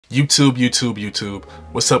YouTube.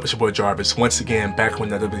 What's up? It's your boy Jarvis, once again back with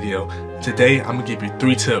another video. Today I'm gonna give you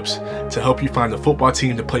 3 tips to help you find a football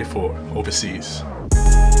team to play for overseas.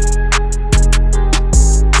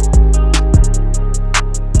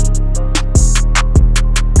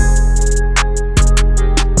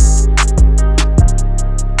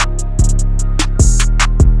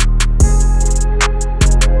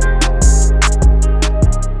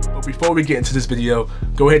 Before we get into this video,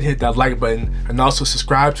 go ahead and hit that like button and also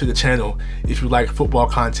subscribe to the channel if you like football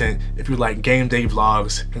content, if you like game day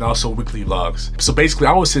vlogs, and also weekly vlogs. So basically,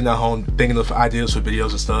 I was sitting at home thinking of ideas for videos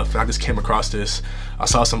and stuff, and I just came across this. I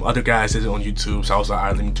saw some other guys did it on YouTube, so I was like,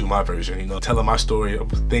 alright, let me do my version, you know, telling my story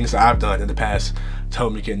of things that I've done in the past to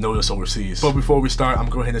help me get noticed overseas. But before we start, I'm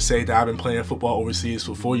going to go ahead and say that I've been playing football overseas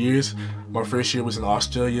for 4 years. My first year was in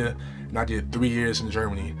Australia, and I did 3 years in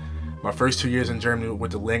Germany. My first 2 years in Germany were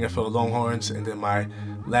with the Langenfeld Longhorns, and then my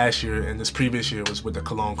last year and this previous year was with the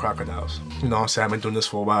Cologne Crocodiles. You know what I'm saying? I've been doing this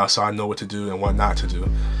for a while, so I know what to do and what not to do.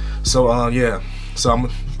 So yeah, so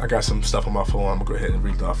I got some stuff on my phone. I'm gonna go ahead and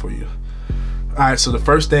read it off for you. Alright, so the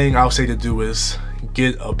first thing I'll say to do is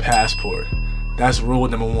get a passport. That's rule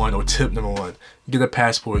number 1, or tip number 1. Get a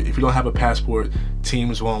passport. If you don't have a passport,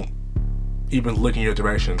 teams won't even look in your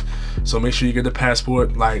direction. So make sure you get the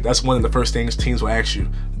passport. Like, that's one of the first things teams will ask you.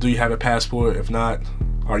 Do you have a passport? If not,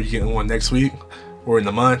 are you getting one next week or in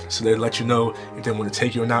the month? So they let you know if they want to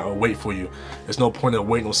take you or not, or wait for you. There's no point in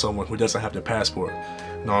waiting on someone who doesn't have their passport.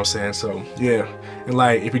 You know what I'm saying? So yeah, and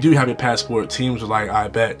like, if you do have your passport, teams are like, I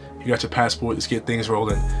bet you got your passport, let's get things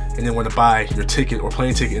rolling, and then want to buy your ticket or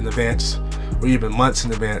plane ticket in advance, or even months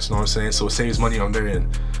in advance. You know what I'm saying? So it saves money on their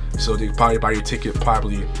end. So they probably buy your ticket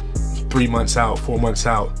probably 3 months out, 4 months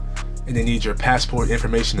out, and they need your passport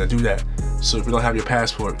information to do that. So if you don't have your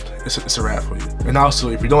passport, it's a wrap for you. And also,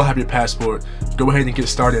 if you don't have your passport, go ahead and get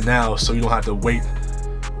started now, so you don't have to wait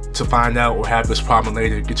to find out or have this problem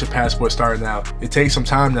later. Get your passport started now. It takes some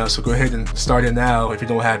time now, so go ahead and start it now if you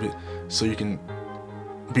don't have it, so you can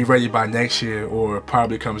be ready by next year, or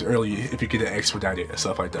probably comes early if you get it expedited and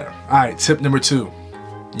stuff like that. Alright, tip number 2,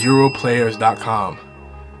 Europlayers.com.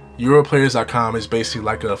 Europlayers.com is basically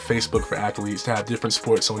like a Facebook for athletes to have different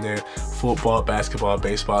sports on there: football, basketball,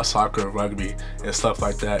 baseball, soccer, rugby, and stuff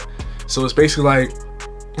like that. So it's basically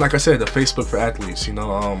like I said, the Facebook for athletes, you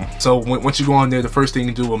know. So once you go on there, the first thing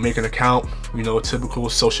you do will make an account, you know, a typical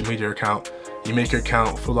social media account. You make your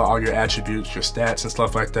account, fill out all your attributes, your stats and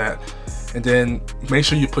stuff like that, and then make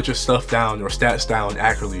sure you put your stuff down, or stats down,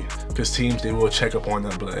 accurately, because teams, they will check up on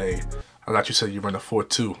them. But hey, I thought you said you run a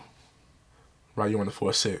 4.2. Right, you run a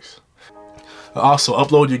 4.6. Also,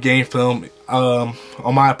 upload your game film. On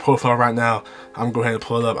my profile right now, I'm gonna go ahead and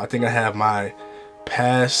pull it up. I think I have my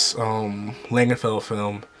past Langenfeld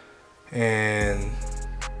film, and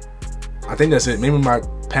I think that's it. Maybe my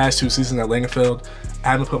past 2 seasons at Langenfeld. I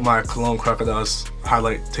haven't put my Cologne Crocodiles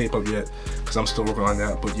highlight tape up yet, because I'm still working on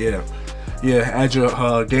that. But yeah, add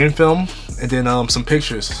your game film, and then some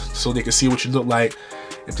pictures, so they can see what you look like.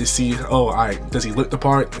 If they see, oh, alright, does he look the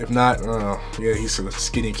part? If not, yeah, he's a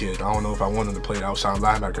skinny kid. I don't know if I want him to play outside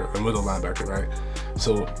linebacker or middle linebacker, right?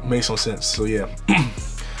 So it makes no sense. So yeah,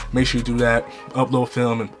 make sure you do that. Upload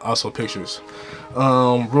film and also pictures.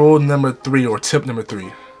 Rule number 3, or tip number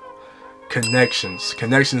 3, connections.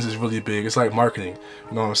 Connections is really big. It's like marketing,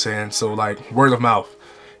 you know what I'm saying? So like, word of mouth.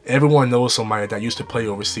 Everyone knows somebody that used to play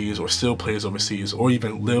overseas, or still plays overseas, or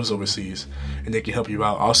even lives overseas, and they can help you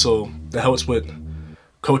out. Also, that helps with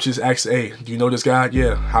coaches. Ask, hey, do you know this guy?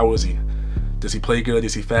 Yeah, how is he? Does he play good?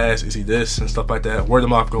 Is he fast? Is he this? And stuff like that. Word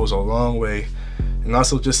of mouth goes a long way. And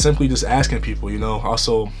also just simply just asking people, you know.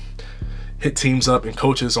 Also hit teams up and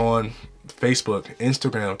coaches on Facebook,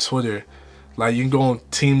 Instagram, Twitter. Like, you can go on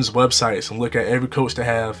teams' websites and look at every coach they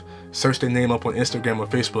have, search their name up on Instagram or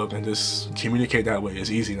Facebook, and just communicate that way.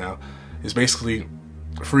 It's easy now. It's basically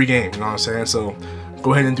a free game, you know what I'm saying? So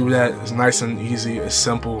go ahead and do that. It's nice and easy, it's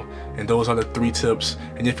simple, and those are the 3 tips.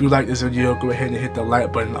 And if you like this video, go ahead and hit the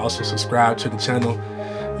like button. Also subscribe to the channel.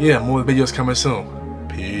 Yeah, more videos coming soon.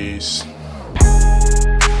 Peace.